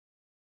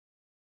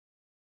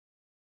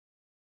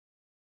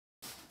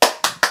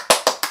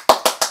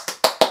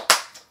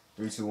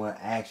Three, two, one,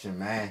 action,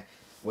 man.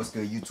 What's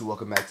good, YouTube?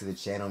 Welcome back to the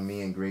channel.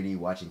 Me and Grady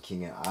watching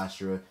Kengen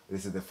Ashura.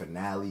 This is the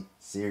finale,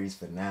 series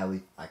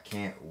finale. I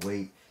can't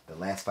wait. The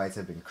last fights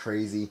have been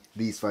crazy.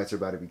 These fights are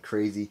about to be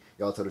crazy.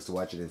 Y'all told us to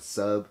watch it in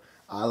sub.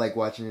 I like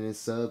watching it in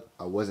sub.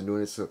 I wasn't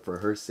doing this for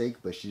her sake,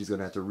 but she's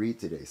gonna have to read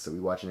today. So we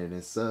watching it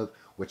in sub.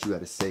 What you got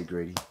to say,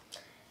 Grady?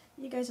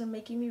 You guys are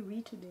making me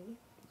read today.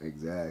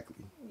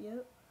 Exactly.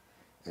 Yep.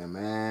 And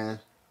man,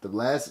 the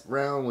last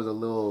round was a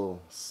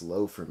little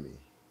slow for me.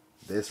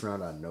 This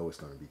round I know it's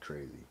going to be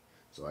crazy.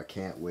 So I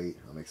can't wait.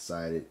 I'm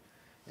excited.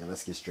 And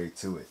let's get straight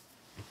to it.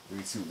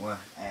 3, 2, 1,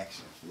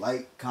 action.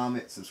 Like,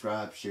 comment,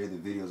 subscribe, share the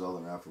videos all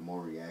around for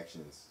more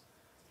reactions.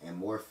 And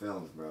more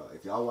films, bro.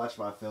 If y'all watch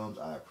my films,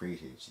 I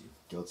appreciate you.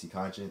 Guilty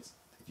Conscience,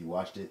 if you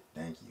watched it,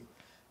 thank you.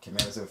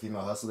 Commandments of a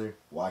Female Hustler,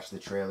 watch the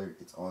trailer.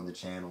 It's on the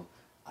channel.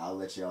 I'll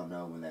let y'all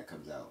know when that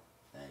comes out.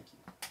 Thank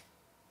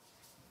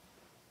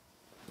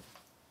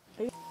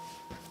you.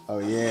 Oh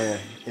yeah,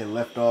 it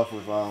left off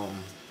with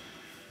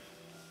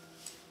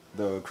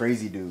the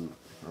crazy dude,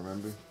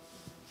 remember?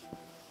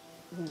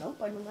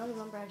 Nope, I do not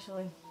remember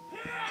actually.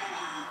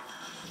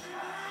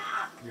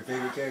 Your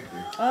favorite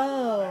character?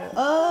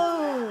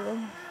 Oh.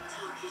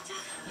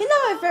 He's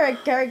not my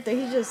favorite character,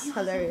 he's just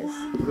hilarious.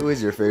 Who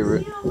is your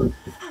favorite?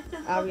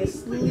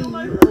 Obviously,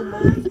 Ohma.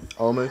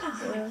 Ohma?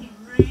 Yeah.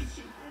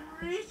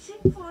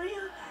 Reaching for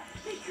you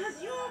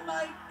because you're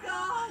my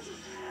god.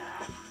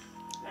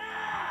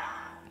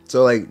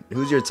 So like,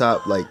 who's your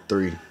top like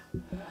 3?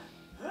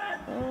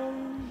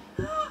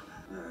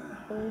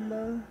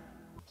 Ohma.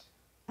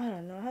 I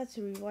don't know, I had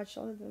to rewatch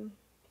all of them.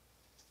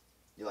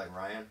 You like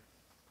Ryan?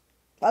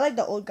 I like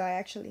the old guy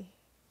actually.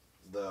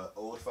 The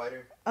old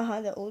fighter?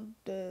 The old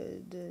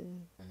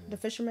the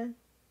fisherman,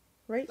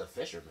 right? The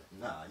fisherman?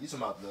 Nah, you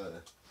talking about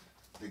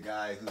the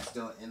guy who's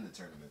still in the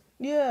tournament.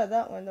 Yeah,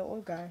 that one, the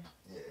old guy.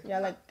 Yeah.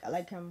 Yeah, I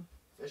like him.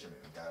 Fisherman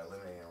got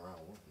eliminated in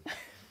round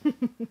 1.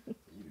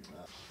 You do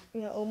not.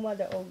 Yeah, Ohma,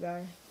 the old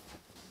guy.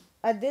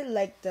 I did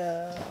like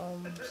the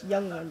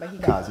young one, but he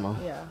got Cosmo.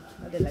 Yeah,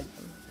 I did like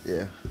him.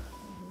 Yeah.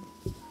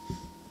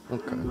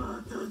 Okay.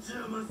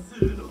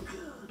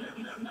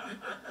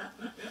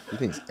 He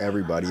thinks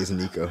everybody is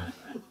Nico.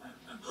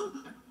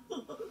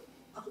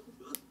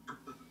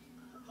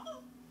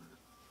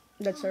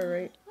 That's her,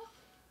 right?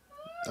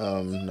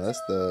 No,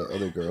 that's the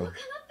other girl.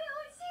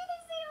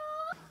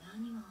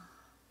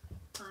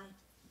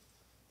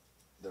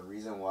 The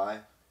reason why?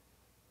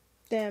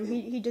 Damn,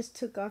 he just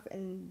took off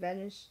and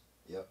vanished.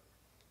 Yep.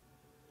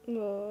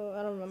 Oh,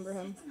 I don't remember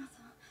him.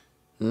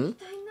 Hmm?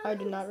 I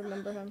do not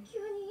remember him.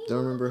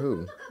 Don't remember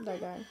who? That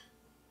guy.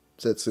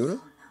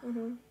 Setsuna?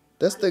 Mhm.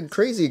 That's the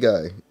crazy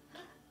guy.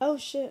 Oh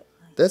shit.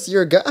 That's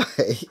your guy.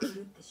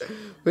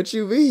 What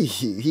you mean?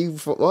 He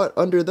fought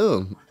under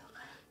them.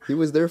 He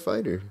was their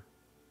fighter.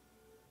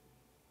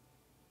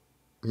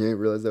 You didn't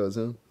realize that was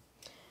him?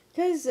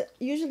 Cause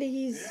usually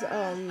he's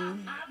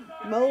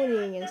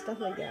moaning and stuff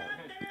like that.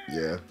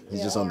 Yeah,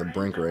 he's just on the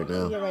brink right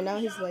now. Yeah, right now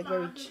he's like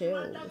very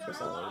chill for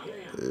some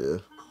reason. Yeah.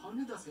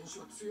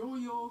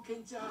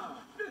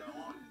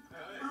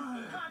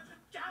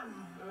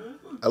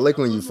 I like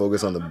when you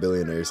focus on the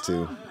billionaires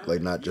too,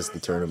 like not just the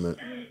tournament.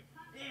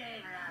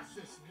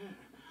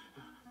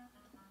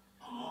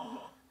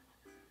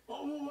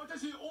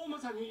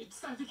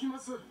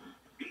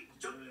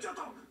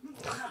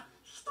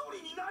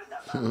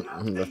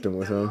 Left him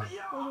with him.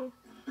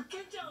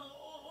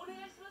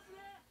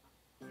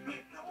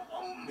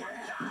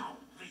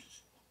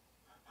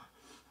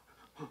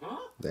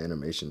 The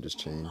animation just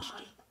changed.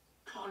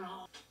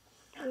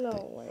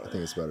 No way. I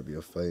think it's about to be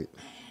a fight.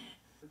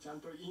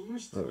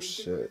 Oh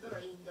shit.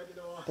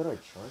 I thought I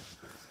charged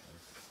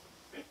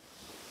this.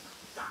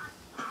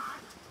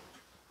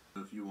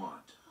 If you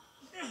want.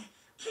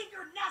 Keep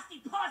your nasty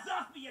paws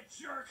off me, you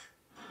jerk!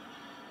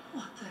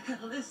 What the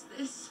hell is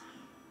this?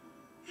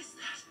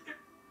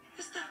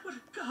 Is that what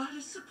a god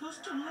is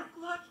supposed to look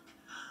like?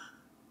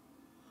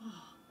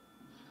 Oh,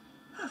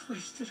 I've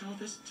wasted all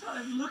this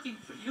time looking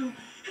for you,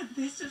 and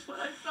this is what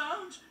I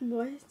found.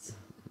 What?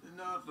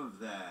 Enough of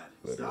that.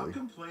 Literally. Stop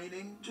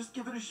complaining. Just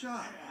give it a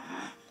shot.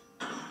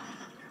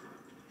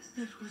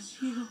 It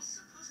was you.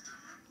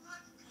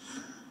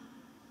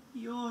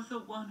 You're the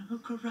one who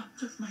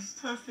corrupted my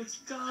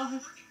perfect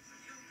god.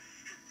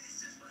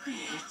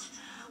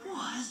 It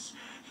was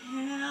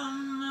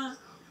him.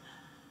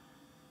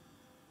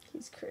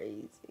 He's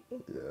crazy.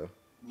 Yeah.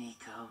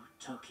 Nico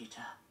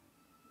Tokita.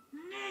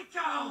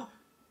 Nico!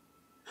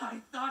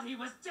 I thought he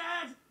was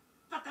dead,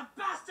 but the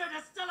bastard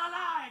is still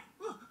alive!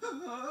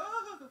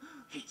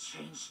 He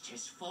changed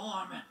his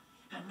form,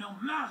 and no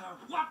matter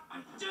what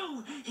I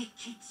do, he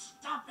keeps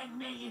stopping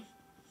me.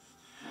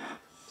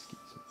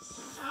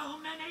 So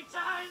many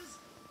times!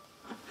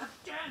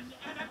 Again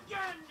and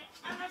again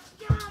and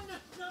again!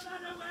 No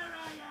matter where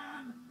I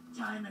am,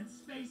 time and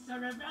space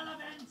are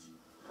irrelevant.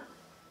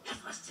 It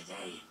was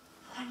today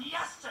and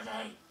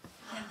yesterday,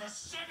 in the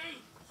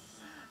city,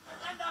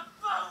 in the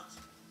boat,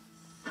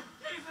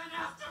 even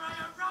after I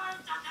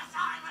arrived on this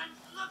island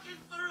looking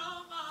for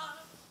Ohma.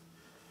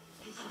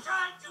 He's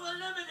tried to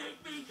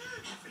eliminate me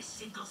every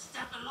single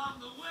step along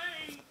the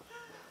way.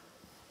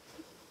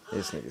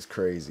 This nigga's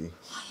crazy.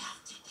 I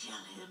have to kill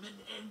him and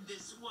end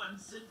this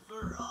once and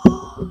for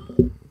all.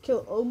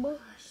 Kill Ohma?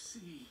 I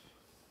see.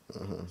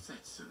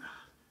 Setsuna.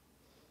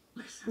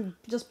 Listen.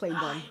 Just play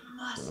dumb. I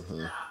must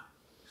now.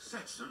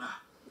 Setsuna,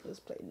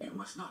 Just play you dumb.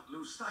 must not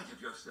lose sight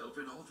of yourself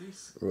in all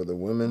this. Well, the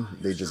women,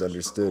 they just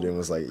understood and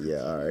was like,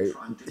 yeah, alright,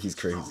 he's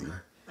crazy.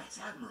 That's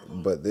admirable.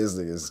 But this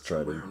nigga's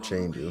trying to Somewhere along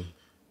change the you. way,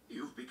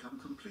 you've become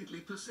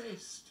completely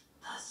possessed.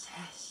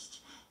 Possessed?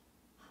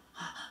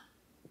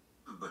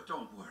 But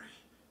don't worry.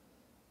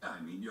 I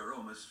mean, you're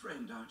Ohma's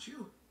friend, aren't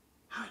you?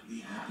 I'd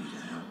be happy to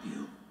help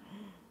you.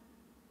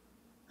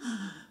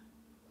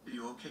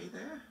 You okay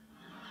there?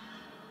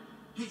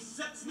 Hey,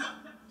 Setsuna,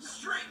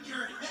 straighten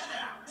your head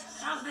out!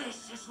 So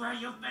this is where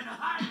you've been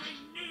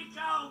hiding,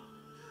 Nico!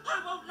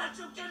 I won't let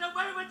you get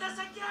away with this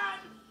again!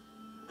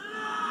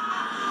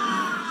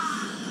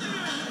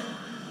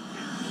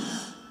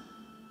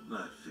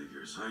 That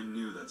figures. I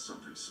knew that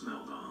something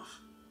smelled off.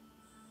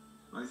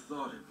 I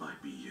thought it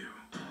might be you.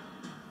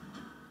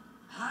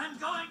 I'm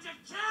going to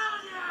kill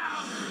you!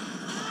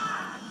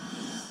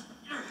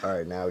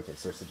 Alright, now we can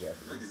switch to I can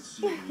Japanese.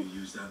 see when you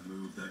use that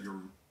move that you're...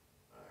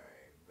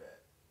 Alright, bet.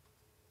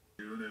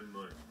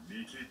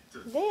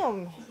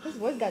 Damn, his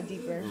voice got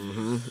deeper.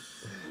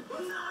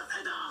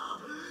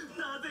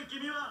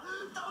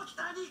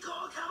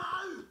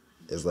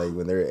 It's like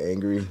when they're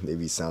angry, they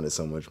be sounding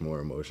so much more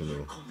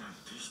emotional.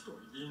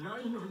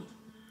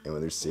 And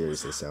when they're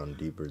serious, they sound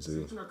deeper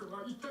too.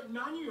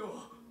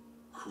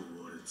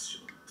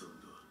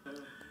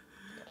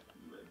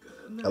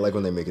 I like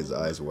when they make his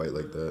eyes white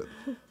like that.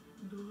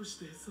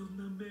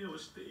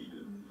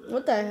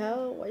 What the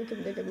hell? Why you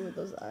can look at me with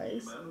those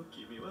eyes?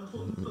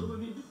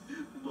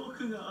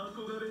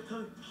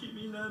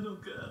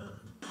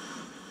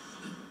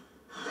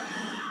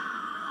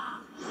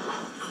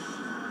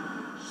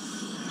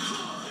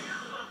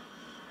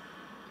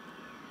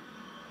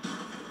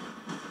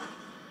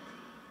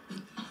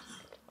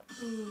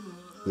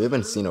 We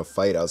haven't seen a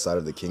fight outside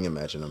of the Kengen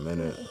match in a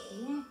minute.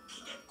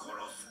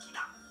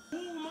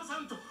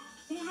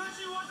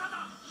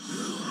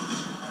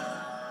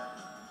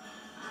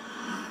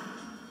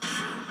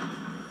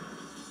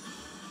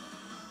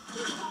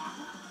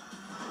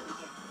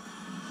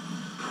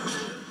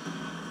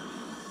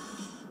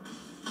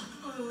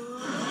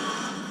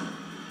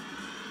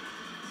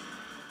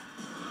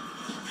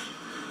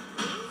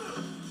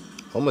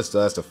 Ohma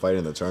still has to fight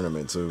in the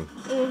tournament too.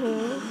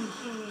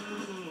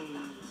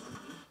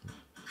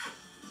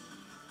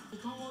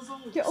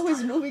 You're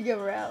always moving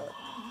around.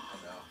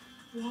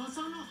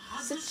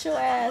 Sit your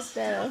ass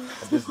down.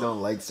 I just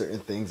don't like certain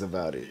things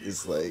about it.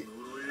 It's like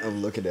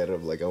I'm looking at it,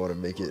 I'm like I want to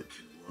make it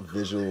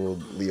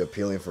visually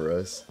appealing for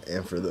us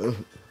and for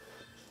them.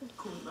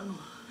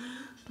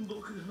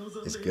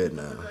 It's good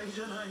now.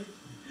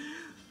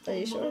 Are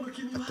you sure?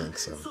 I think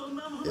so.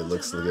 It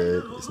looks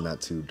good. It's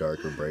not too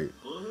dark or bright,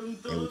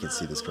 and we can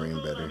see the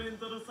screen better.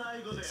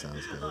 It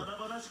sounds good.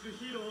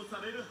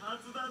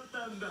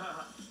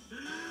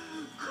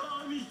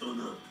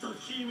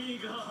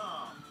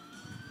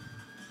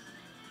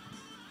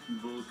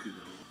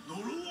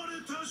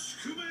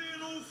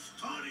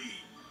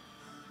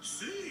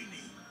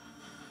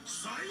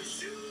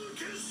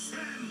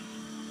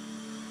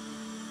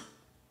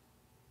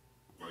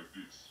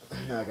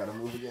 I gotta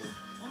move again.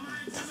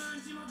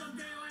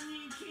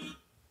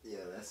 Yeah,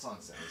 that song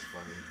sounds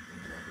funny.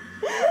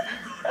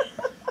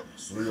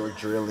 New York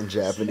drill in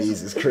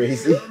Japanese is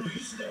crazy.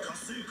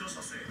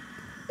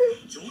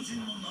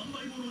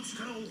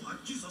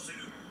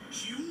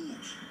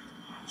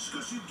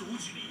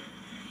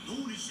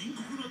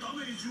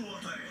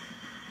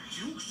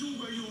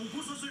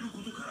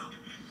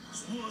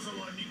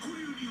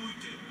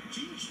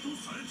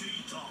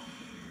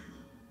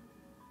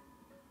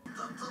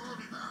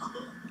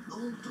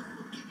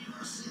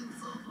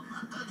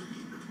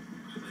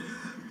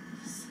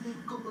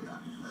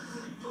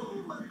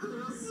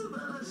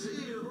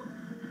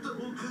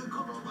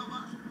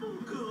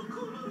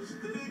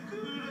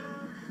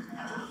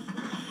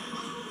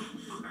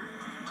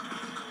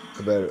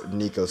 I bet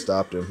Nico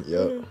stopped him.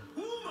 Yep.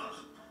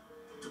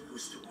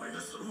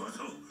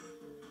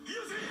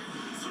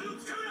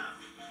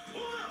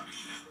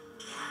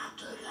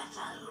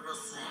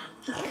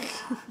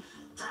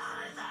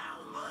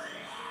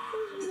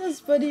 That's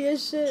funny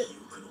as shit.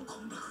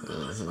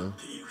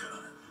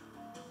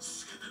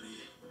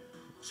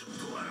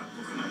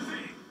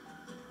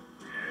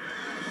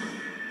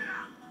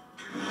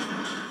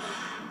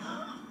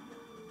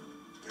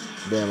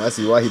 Damn, I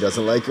see why he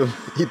doesn't like him.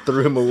 He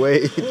threw him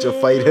away to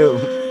fight him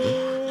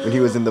when he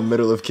was in the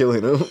middle of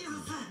killing him.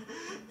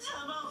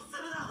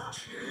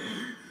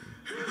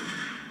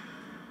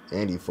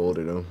 And he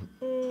folded him.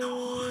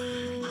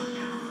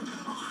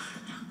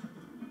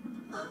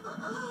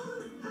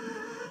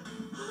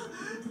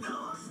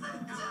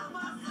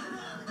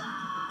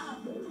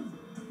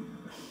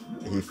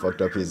 He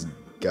fucked up his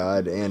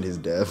god and his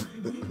death.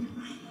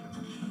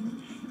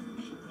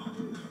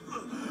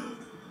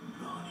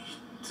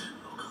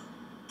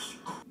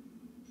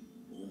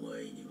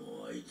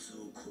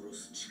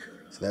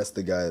 That's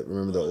the guy.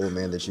 Remember the old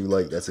man that you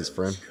like? That's his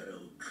friend.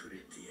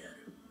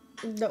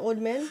 The old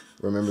man?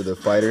 Remember the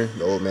fighter,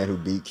 the old man who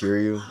beat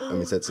Kiryu? I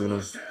mean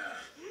Setsuna.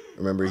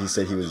 Remember he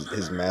said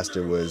his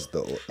master was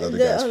the other The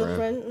guy's other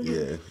friend. friend,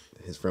 Yeah,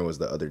 his friend was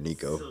the other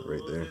Nico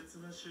right there.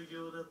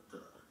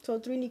 So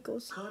 3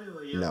 Nikos.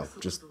 No,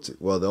 just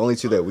well, the only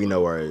two that we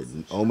know are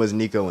Ohma's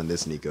Nico and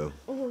this Nico.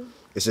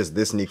 It's just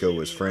this Nico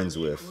was friends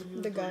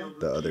with The guy.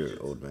 the other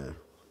old man,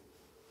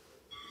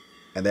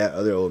 and that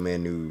other old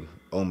man knew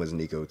Ohma's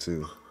Nico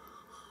too.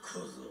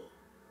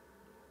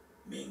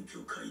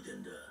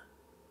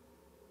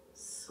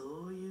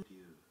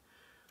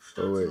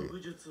 Oh wait.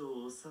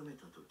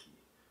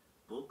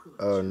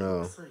 Oh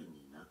no.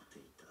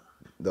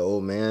 The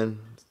old man,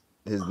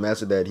 his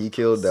master that he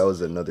killed, that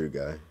was another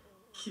guy.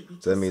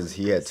 So that means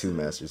he had 2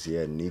 masters. He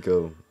had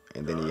Nico,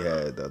 and then he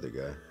had the other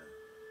guy.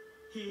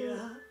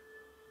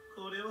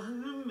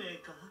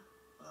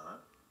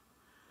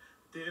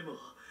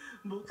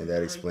 And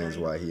that explains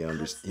why he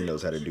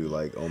knows how to do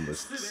like Ohma's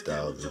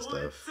styles and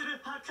stuff.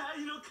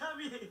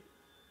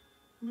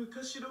 Looks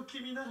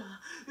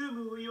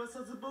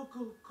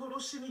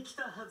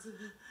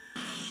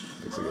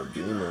like a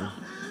demon.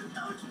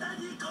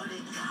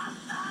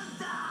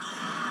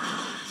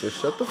 So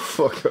shut the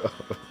fuck up.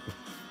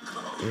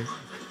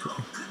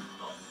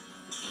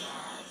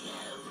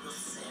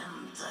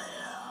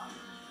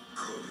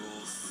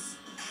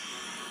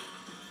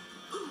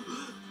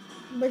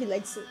 But he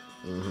likes it.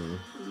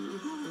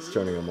 It's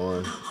turning him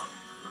on.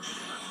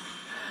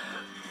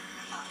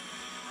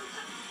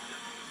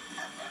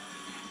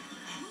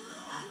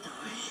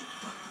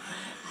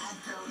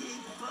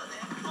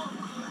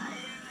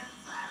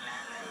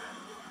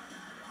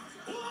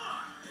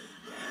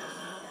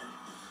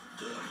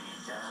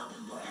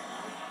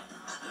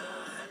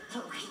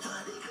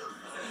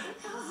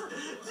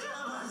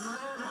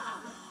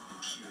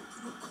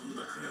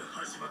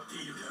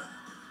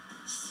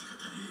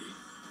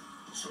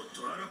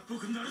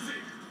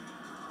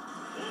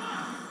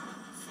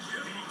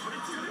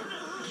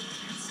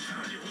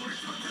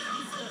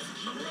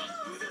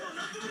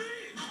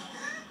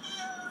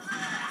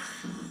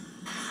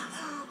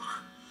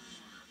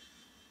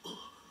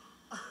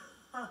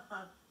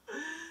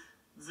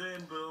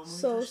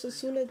 So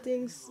Setsuna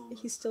thinks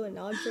he's still an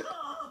object.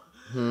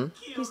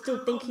 He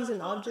still think he's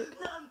an object.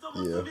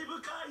 Yeah.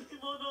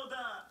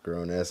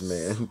 Grown ass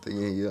man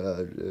thinking he's an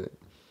object.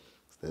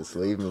 It's that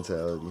slave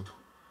mentality.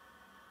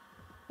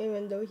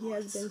 Even though he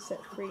has been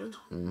set free.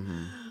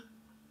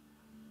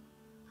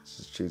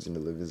 Just choosing to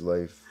live his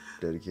life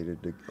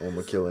dedicated to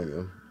Ohma killing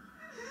him.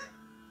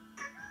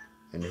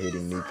 And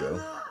hating Nico.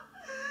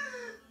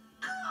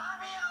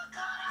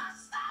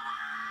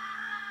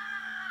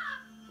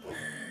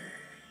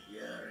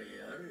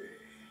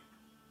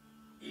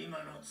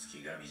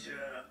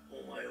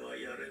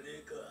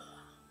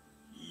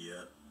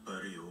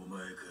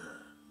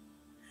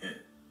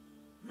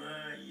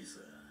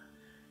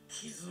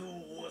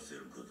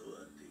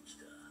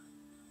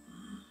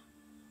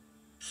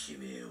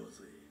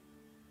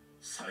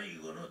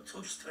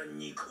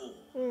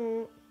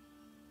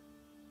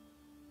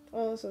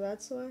 Oh, so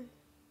that's why?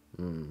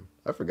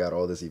 I forgot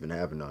all this even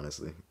happened,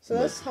 honestly. So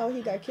that's how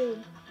he got killed.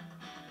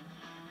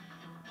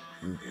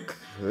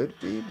 Could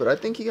be, but I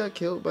think he got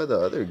killed by the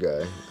other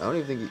guy. I don't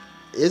even think he...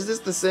 Is this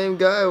the same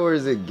guy, or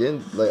is it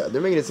like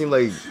they're making it seem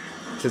like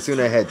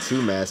Setsuna had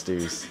 2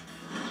 masters?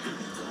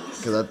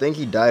 Because I think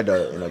he died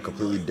in a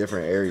completely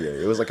different area.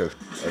 It was like a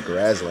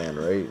grassland,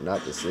 right?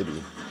 Not the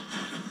city.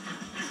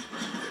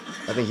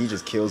 I think he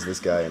just kills this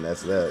guy and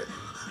that's that.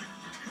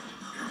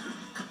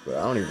 But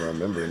I don't even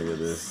remember any of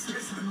this.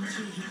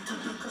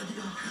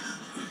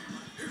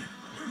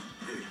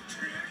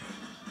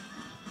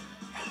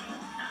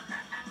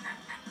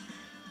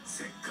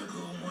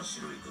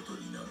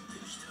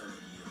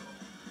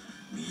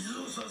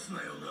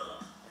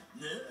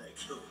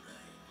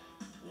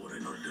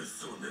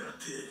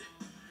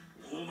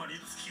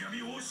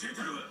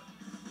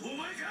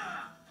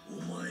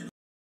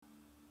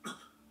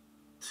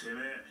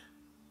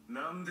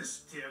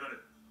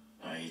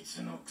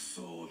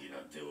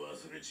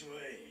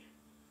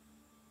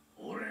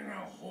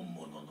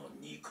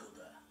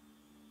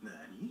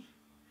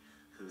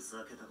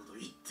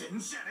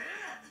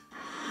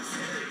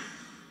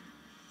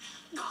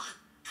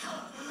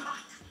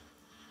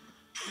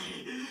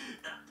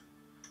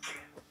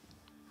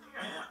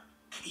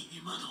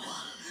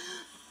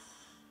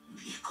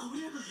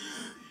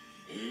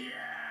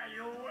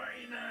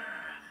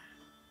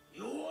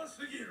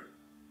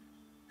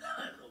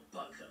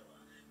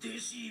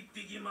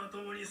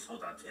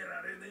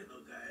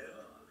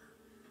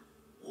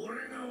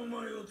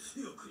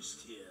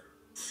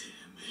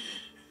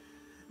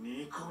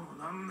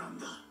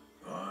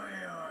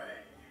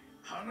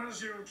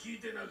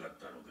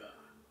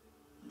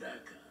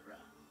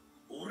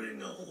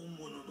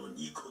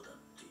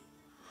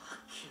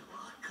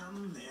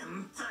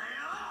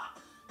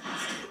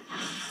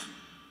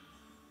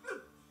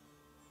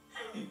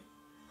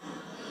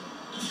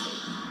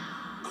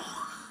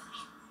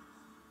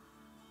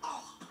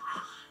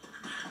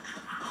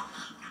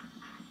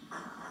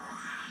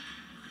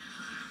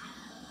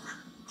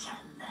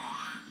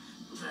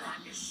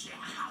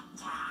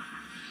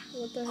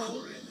 What the hell?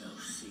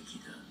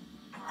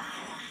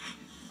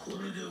 こ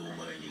れでお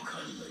前に勘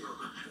がよ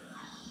かっ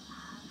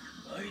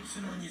た。あいつ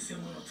の偽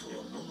物と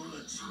は物が違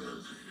う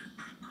ぜ。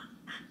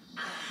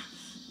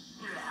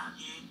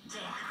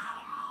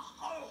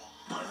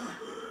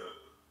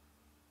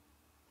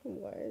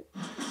What?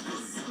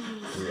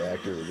 The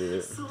actor did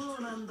it. そ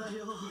うなんだよ。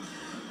やっ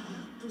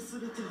と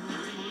全てを思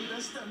い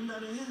出したんだ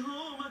ね、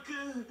大間く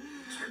ん。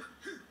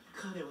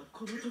彼は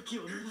この時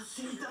を狙っ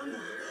ていたんだ。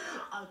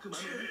悪魔の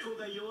巫女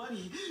が弱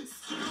り、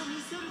隙を見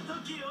せる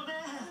時を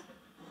ね。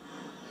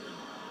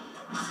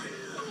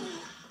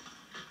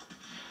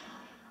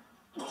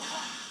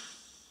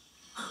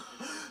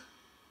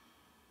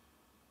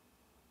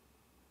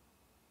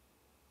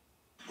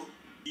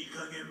いい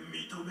加減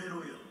認め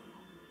ろよ。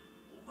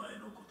お前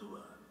のこと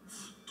は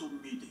ずっと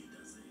見てい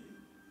たぜ。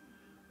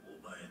お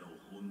前の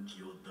本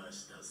気を出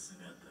した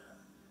姿、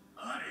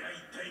あれは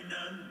一体何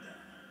だ。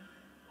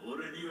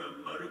俺には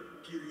ま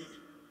るっきり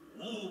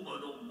大間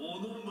のモ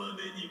ノマ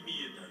ネに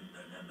見えたん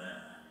だがな。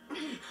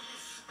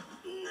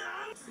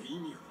なんて意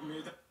味不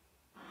明だ。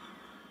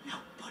やっ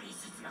ぱり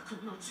刹那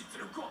君の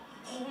実力は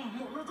本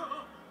物だ。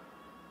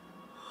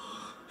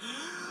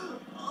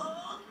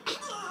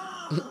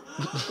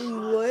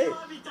What?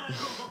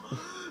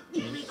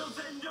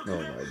 Oh my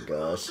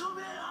gosh.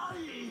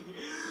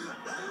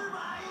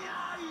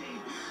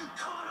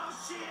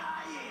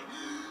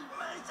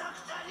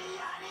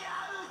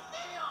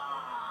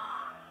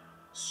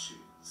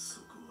 そ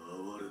こ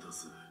は哀れだ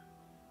ぜ。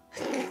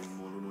本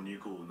物のニ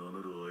コを名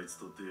乗るあいつ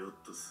と出会っ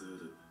たせいで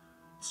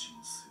人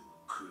生を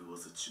狂わ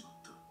せちまっ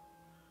た。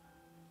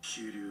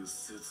桐生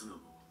刹那も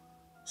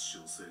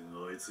所詮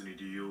あいつに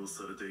利用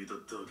されていただ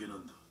けな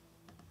んだ。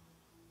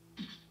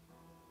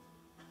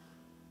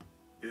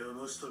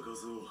山下和夫、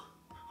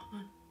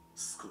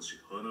少し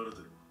離れて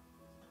ろ。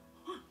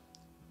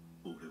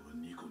俺は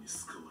ニコに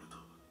救われた。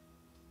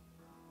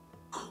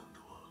今度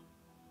は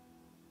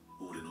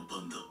俺の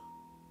番だ。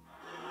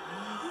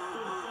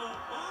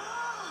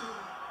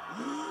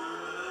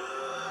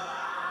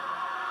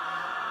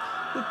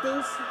He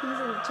thinks he's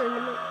in the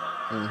tournament.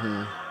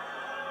 Mm-hmm.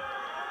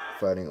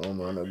 Fighting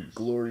Ohma on a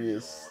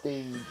glorious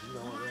stage and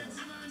all that.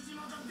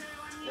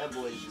 That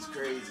boy's just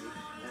crazy.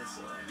 That's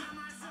all.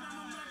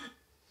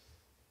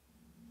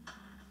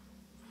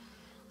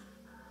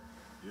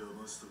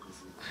 山下和夫、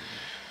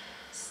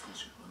少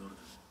し離れて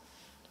ろ。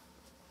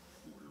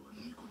俺は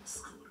ニコに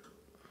救われた。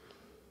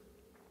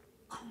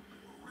今度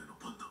は俺の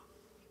番だ。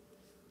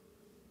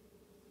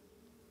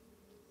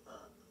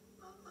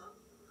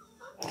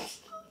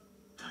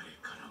誰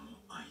からも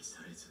愛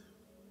されず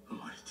生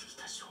まれてき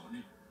た少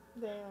年。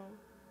 Damn.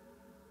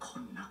 こ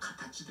んな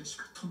形でし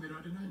か止め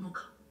られないの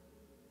か。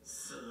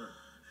さあ、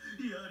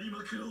やり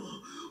まくろう、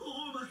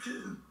大間く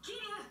ん。桐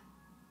生、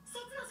刹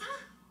那さん。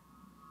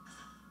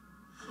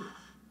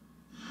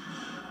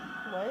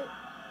 What?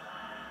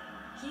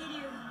 桐生、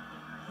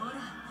ほら。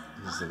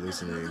 He's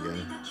hallucinating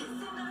again.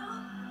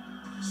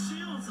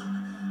 シオンさ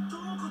ん、ト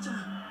モコちゃん。刹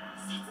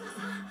那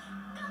さん、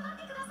頑張っ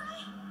てください。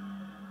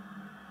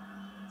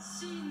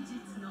真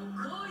実の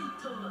恋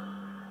とは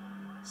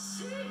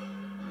死。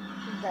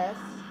 Death?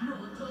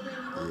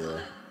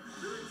 Yeah.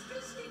 美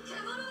しき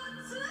獣は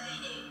つい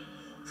に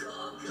こ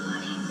こに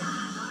た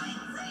どり着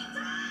いた。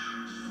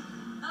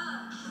ああ、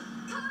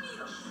神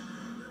よ、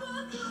僕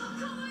を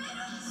超える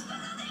力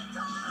で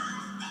殺し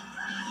てく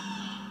れ。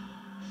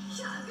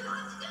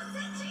180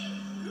センチ、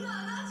75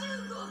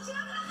キロ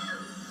グラム、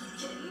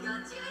剣が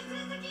違い成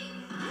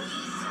績2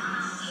勝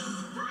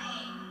1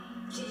敗、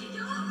企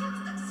業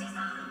獲得資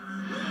産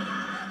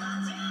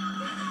250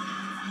億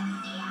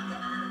7200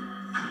万、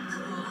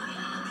紅葉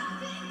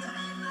学園9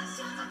年の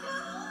所得を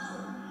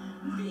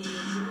ビッグ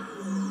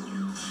ヒ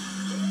ーロー説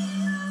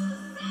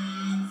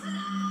だ。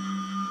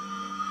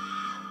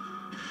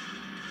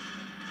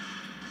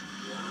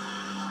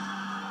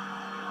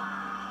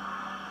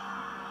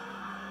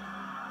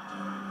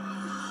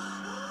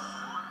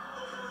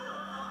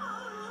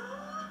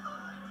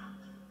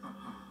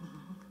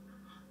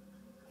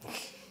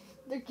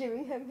 They're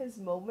giving him his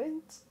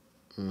moment?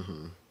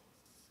 Mm-hmm.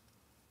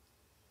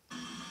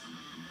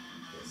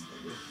 Yes,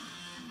 nigga.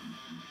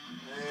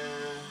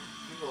 Man,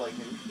 people like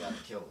him, you gotta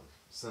kill him.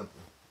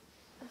 Simple.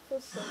 I feel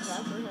so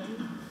bad for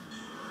him.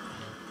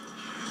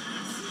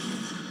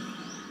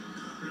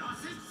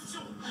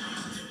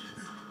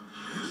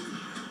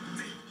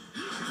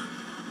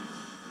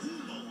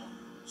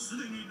 す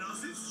でに羅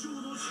刹症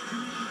の仕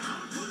組みに関わ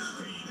っ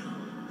ている。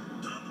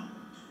だが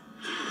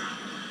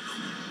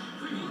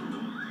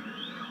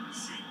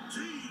知って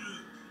い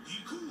る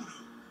イコール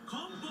看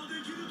破で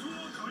きると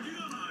は限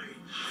らない。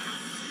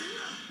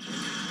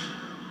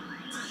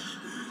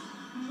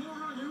も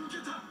ろに受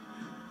けた。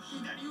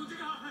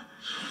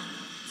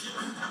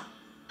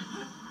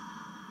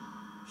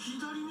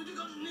左腕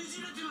がね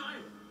じれてない。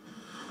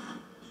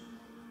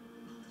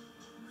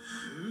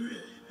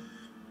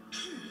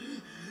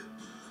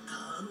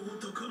あの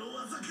男の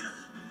技か。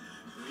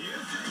不愉快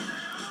だよ。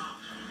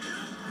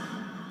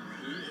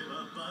笛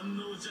は万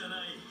能じゃ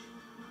ない。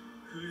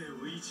笛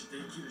を維持で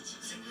きる時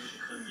間が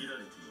限ら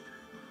れている。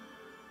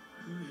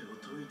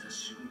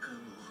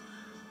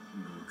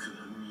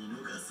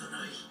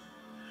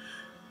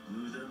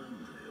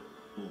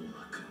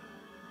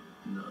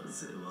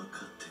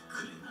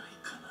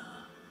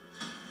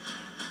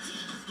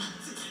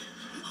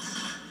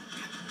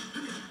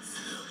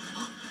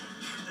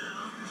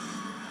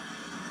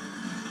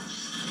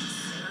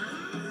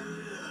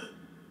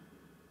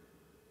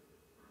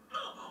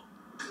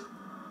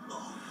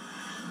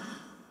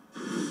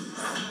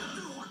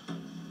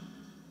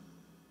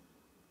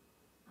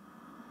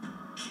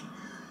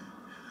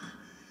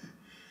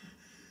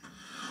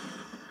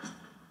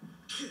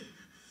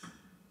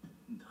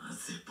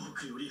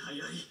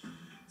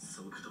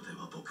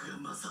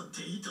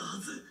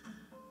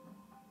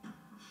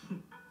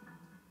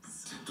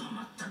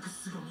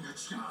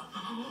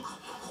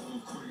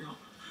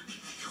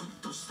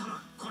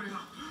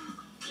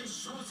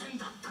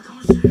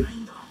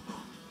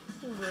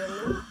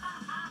Really?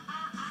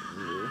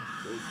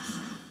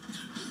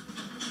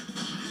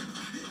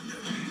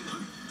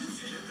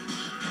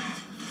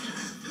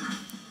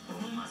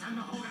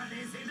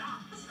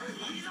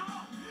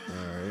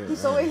 Alright.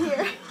 He's over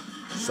here.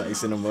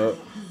 Slicing him up.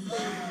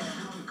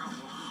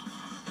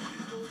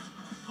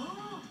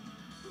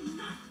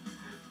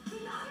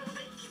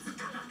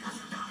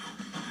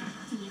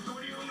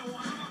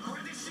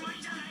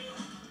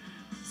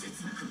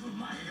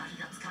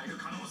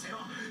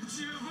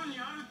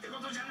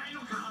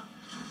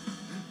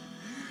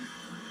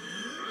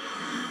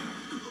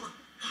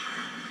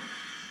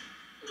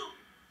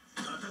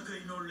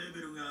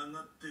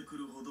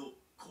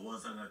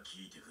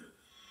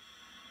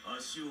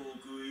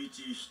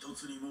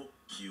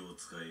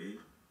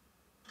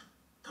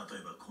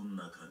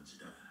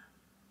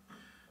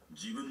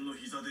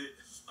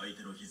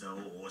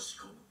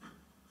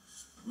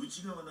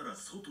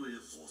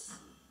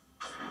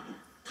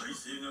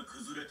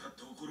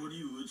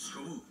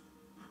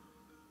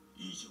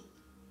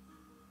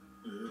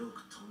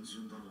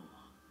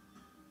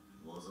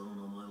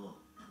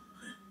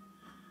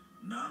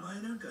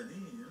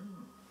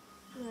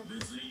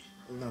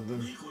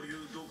 Nothing.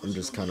 I'm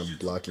just kind of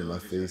blocking my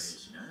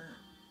face.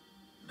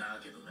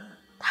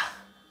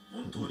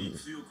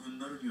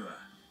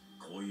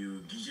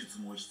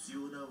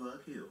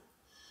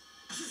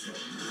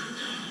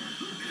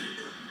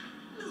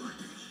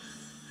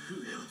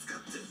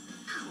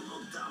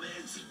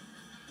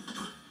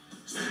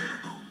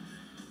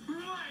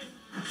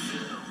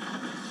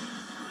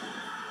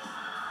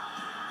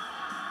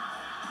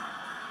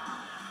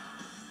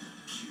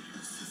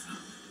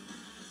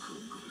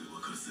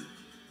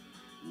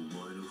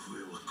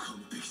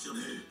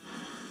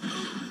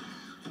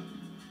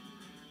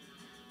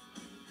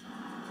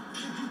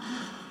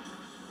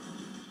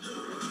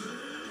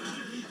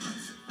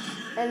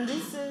 And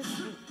this is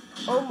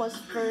Ohma's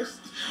first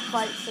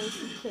fight since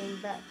he came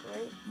back,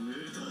 right?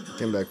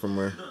 Came back from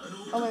where?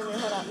 Oh wait,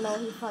 hold on. No,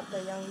 he fought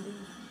the young dude.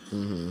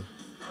 Mm-hmm.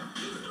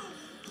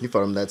 You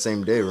fought him that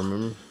same day,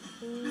 remember?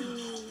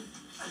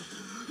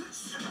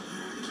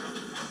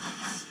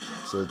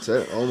 So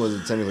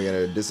almost technically at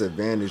a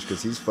disadvantage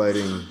because he's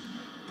fighting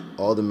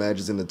all the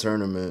matches in the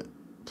tournament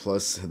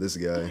plus this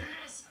guy.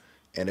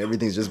 And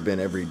everything's just been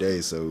every day.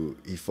 So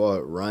he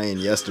fought Ryan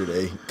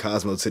yesterday,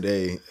 Cosmo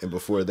today, and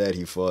before that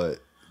he fought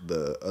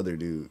the other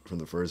dude from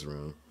the first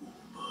round.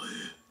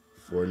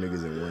 4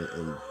 niggas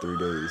in 3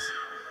 days.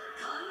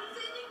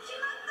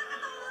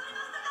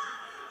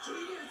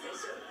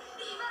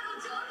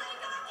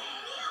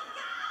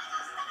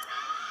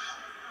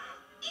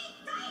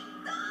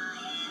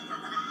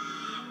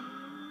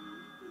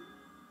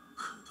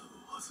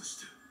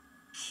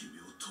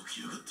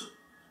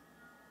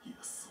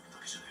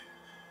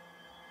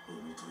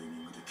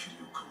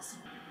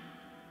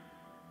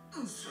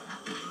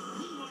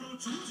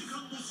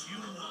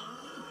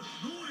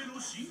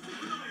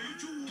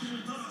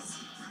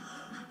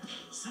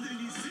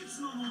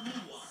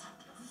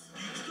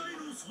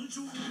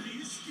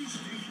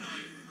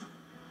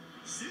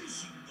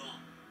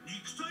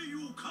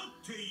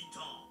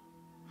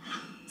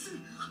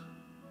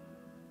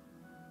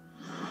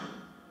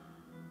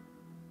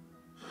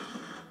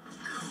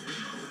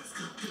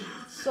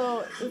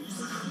 So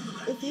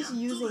if he's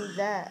using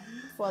that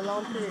for a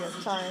long period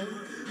of time,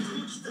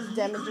 it's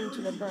damaging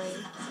to the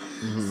brain.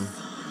 Mm-hmm.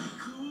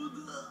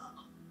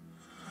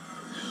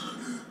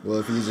 Well,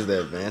 if he uses the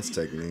advanced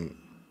technique.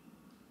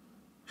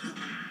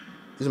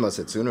 He's about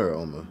Setsuna or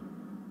Ohma?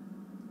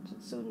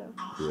 Setsuna.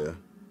 Yeah.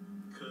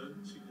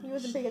 You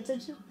wasn't paying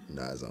attention?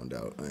 Nah, I zoned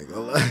out. I ain't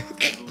gonna lie.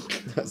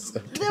 Then what's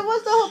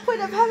the whole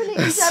point of having it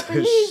in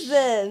Japanese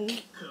then?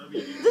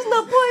 There's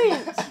no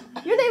point.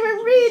 You're not even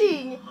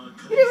reading.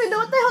 You don't even know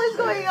what the hell is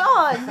going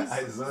on.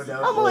 I zoned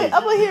out. I'm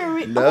over here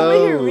reading.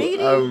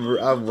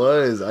 I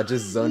was. I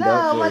just zoned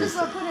out. No, might as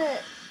well put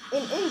it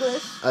in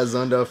English. I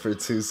zoned out for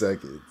 2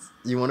 seconds.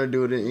 You want to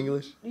do it in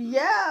English?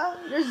 Yeah,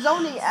 you're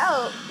zoning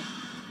out.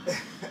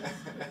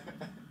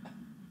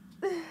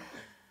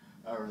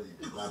 I really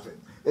did not.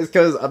 It's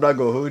because I'm not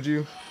gonna hold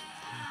you.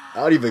 I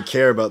don't even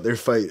care about their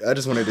fight. I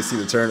just wanted to see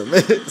the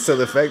tournament. So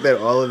the fact that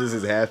all of this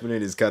is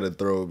happening is kind of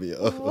throwing me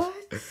off. What?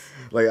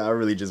 Like, I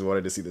really just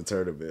wanted to see the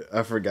tournament.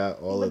 I forgot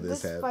all of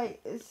this happened. Fight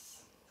is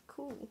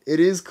cool. It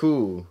is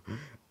cool.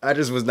 I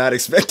just was not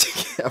expecting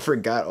it. I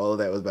forgot all of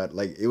that was about.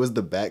 Like, it was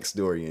the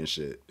backstory and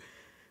shit.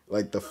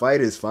 Like, the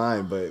fight is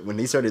fine, but when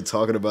he started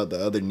talking about the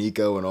other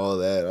Nico and all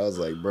that, I was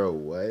like, bro,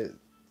 what?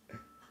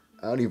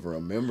 I don't even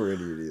remember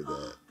any of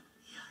that.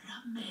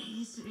 You're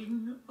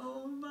amazing,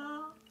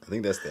 Ohma. I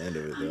think that's the end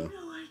of it, I though.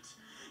 knew it.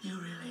 You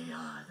really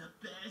are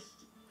the best.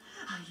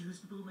 I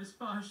used Boomer's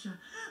Parsha,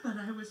 but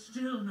I was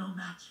still no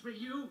match for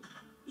you.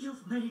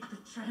 You've made the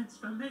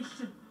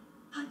transformation.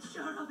 I'm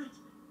sure of it.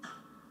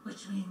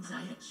 Which means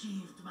I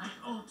achieved my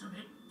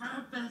ultimate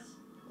purpose.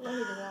 No, he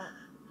did not.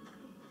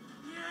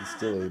 He's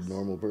still a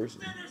normal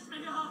person. Finish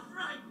me off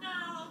right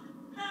now.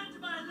 End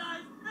my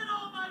life and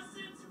all my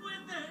sins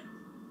with it.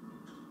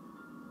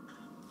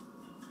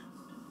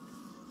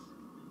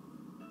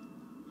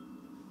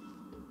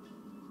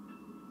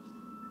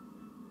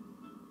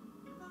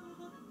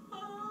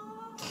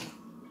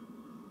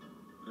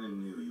 I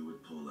knew you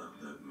would pull out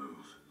that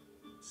move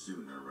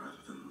sooner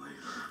rather than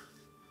later.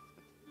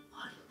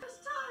 What? This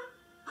time?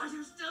 Are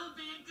you still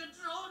being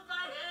controlled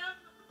by him?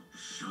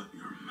 Shut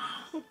your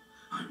mouth.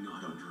 I'm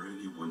not under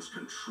anyone's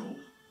control.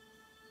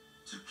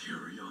 To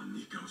carry on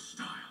Nico's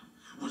style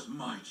was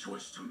my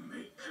choice to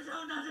make. You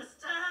don't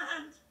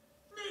understand.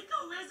 Nico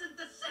isn't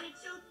the saint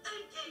you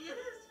think he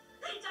is.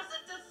 He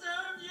doesn't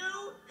deserve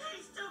you.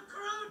 He's too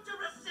crude to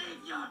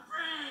receive your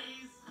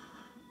praise.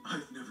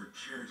 I've never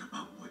cared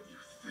about what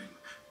you think.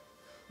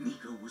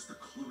 Nico was the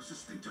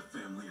closest thing to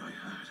family I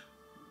had.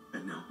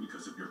 And now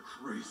because of your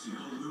crazy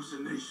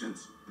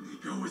hallucinations,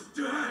 Nico is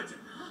dead!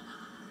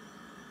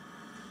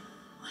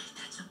 Wait,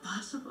 that's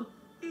impossible.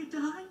 He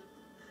died?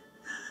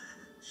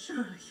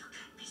 Surely you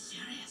can't be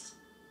serious.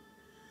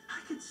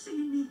 I could see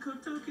Nico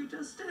Toki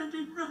just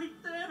standing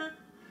right there.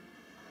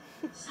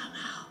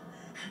 Somehow,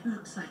 it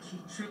looks like he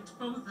tricked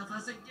both of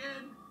us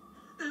again.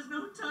 There's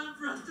no time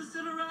for us to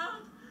sit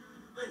around.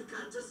 We've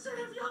got to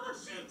save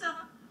Yamashita.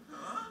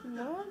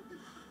 No?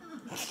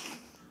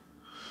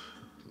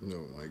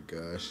 Oh my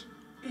gosh.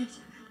 It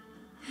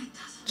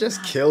doesn't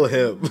Just matter kill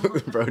him. anymore.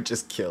 Bro,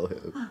 just kill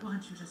him. I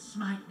want you to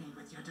smite me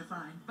with your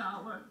divine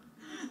power.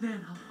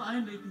 Then I'll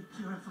finally be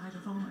purified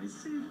of all my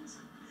sins.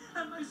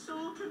 And my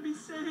soul can be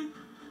saved.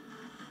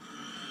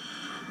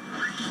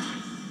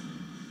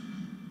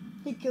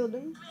 He killed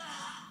him.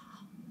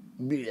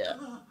 Yeah.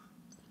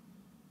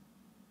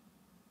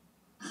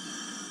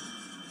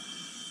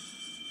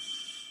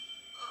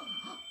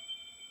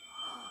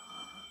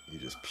 You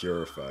just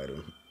purified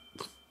him.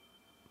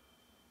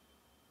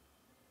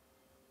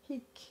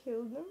 He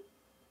killed him?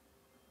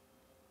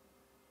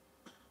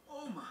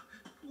 Ohma,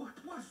 what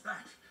was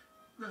that?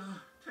 The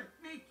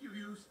technique you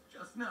used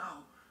just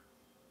now.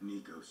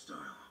 Nico style.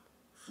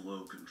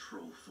 Flow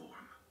control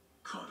form.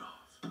 Cut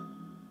off.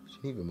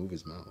 He didn't even move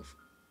his mouth.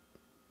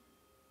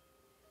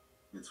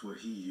 It's what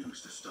he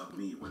used to stop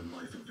me when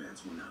life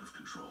advance went out of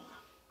control.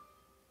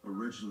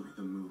 Originally,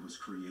 the move was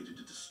created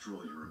to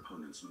destroy your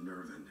opponent's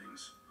nerve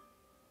endings.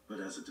 But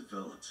as it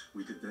developed,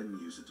 we could then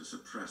use it to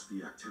suppress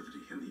the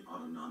activity in the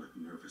autonomic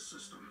nervous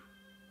system.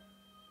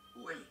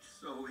 Wait,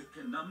 so it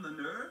can numb the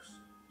nerves?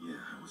 Yeah,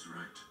 I was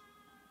right.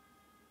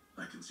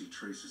 I can see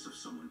traces of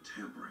someone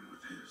tampering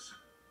with his.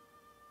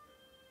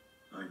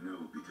 I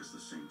know because the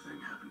same thing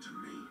happened to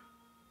me.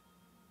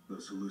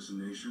 Those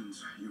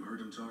hallucinations you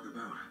heard him talk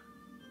about,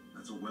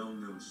 that's a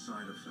well-known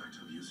side effect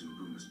of using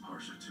Boomer's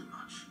Parsha too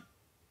much.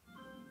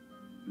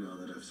 Now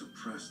that I've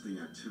suppressed the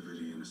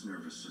activity in his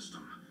nervous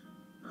system,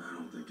 I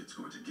don't think it's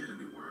going to get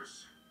any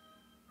worse.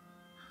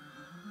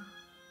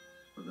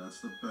 But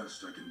that's the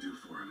best I can do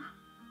for him.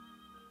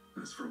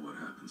 As for what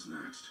happens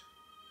next,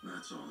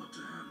 that's all up to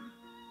him.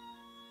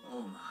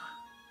 Ohma.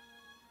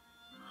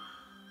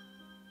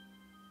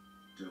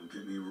 Don't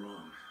get me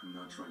wrong, I'm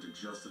not trying to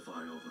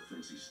justify all the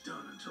things he's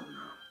done until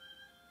now.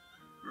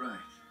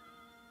 Right.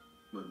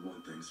 But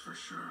one thing's for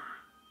sure.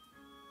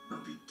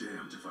 I'll be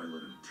damned if I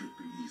let him take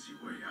the easy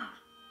way out.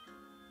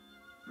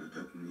 I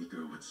bet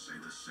Nico would say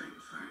the same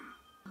thing.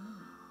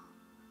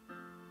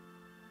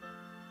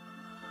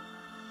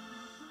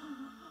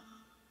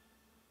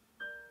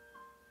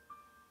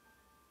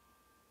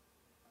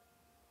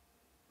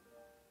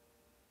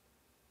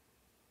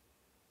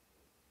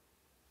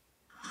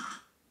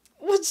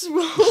 What's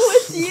wrong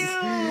with you?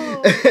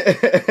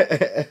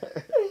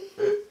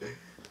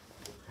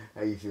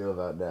 How you feel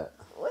about that?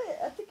 What?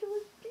 I think it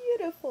was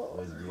beautiful. It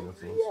was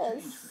beautiful.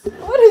 Yes.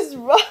 What is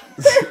wrong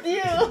with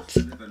you?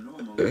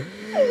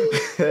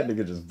 That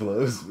nigga just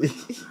blows me.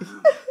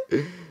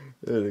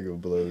 That nigga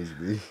blows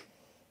me.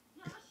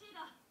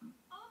 Yamashita!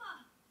 Ohma!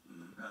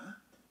 Huh?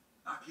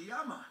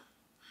 Akiyama!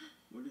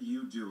 What are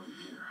you doing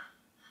here?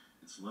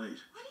 It's late.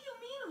 What do you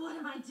mean, what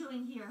am I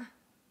doing here?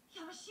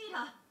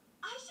 Yamashita,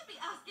 I should be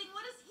asking,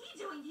 what is he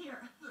doing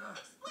here?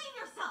 Explain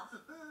yourself!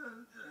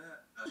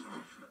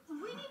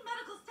 We need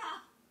medical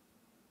staff.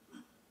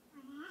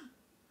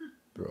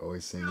 Bro,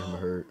 always seeing him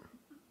hurt.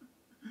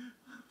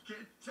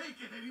 Can't take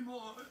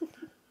anymore.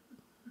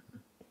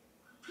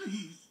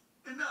 Please,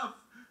 enough.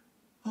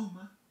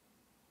 Ohma,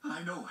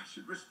 I know I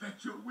should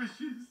respect your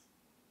wishes,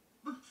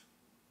 but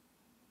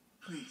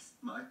please,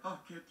 my heart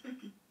can't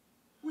take it.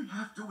 We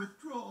have to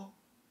withdraw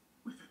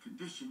with the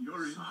condition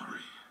you're in.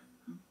 Sorry.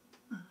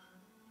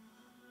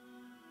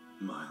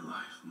 My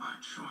life, my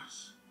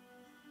choice.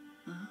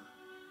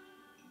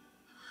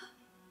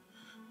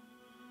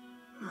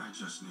 I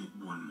just need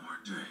one more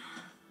day.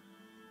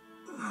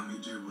 Let me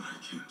do what I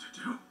came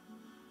to do.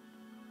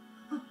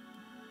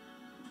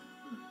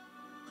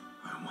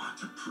 I want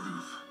to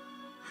prove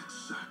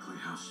exactly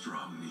how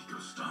strong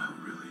Nico's style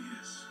really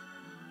is.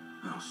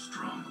 How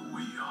strong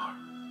we are.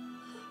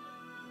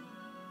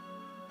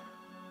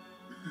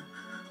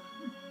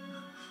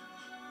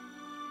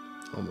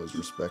 Almost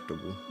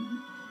respectable.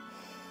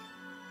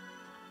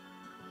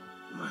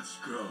 Let's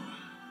go.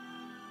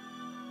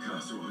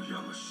 Kazuo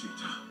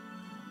Yamashita.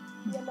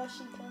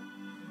 Yamashita.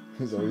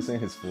 He's always saying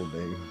his full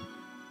name.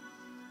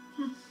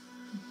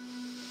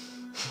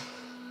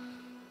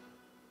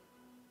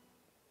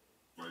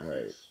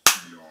 Alright.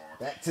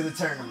 Back to the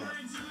tournament.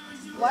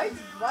 Why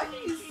do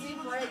you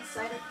seem more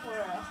excited for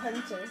a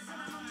hunter?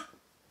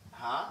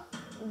 Huh?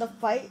 The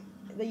fight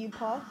that you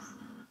paused?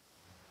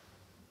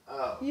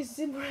 Oh. You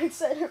seem more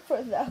excited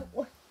for that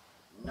one.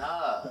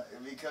 Nah,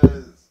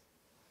 because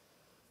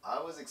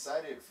I was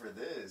excited for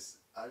this.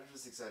 I was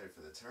just excited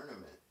for the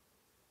tournament.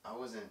 I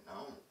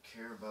don't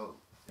care about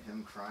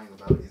him crying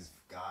about his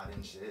god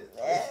and shit.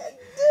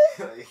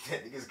 Like,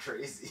 that nigga's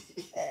crazy.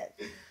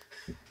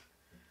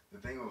 The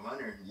thing with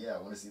Hunter, yeah,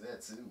 I want to see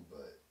that too,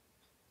 but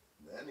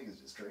that nigga's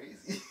just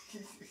crazy.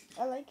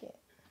 I like it.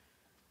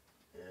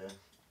 Yeah.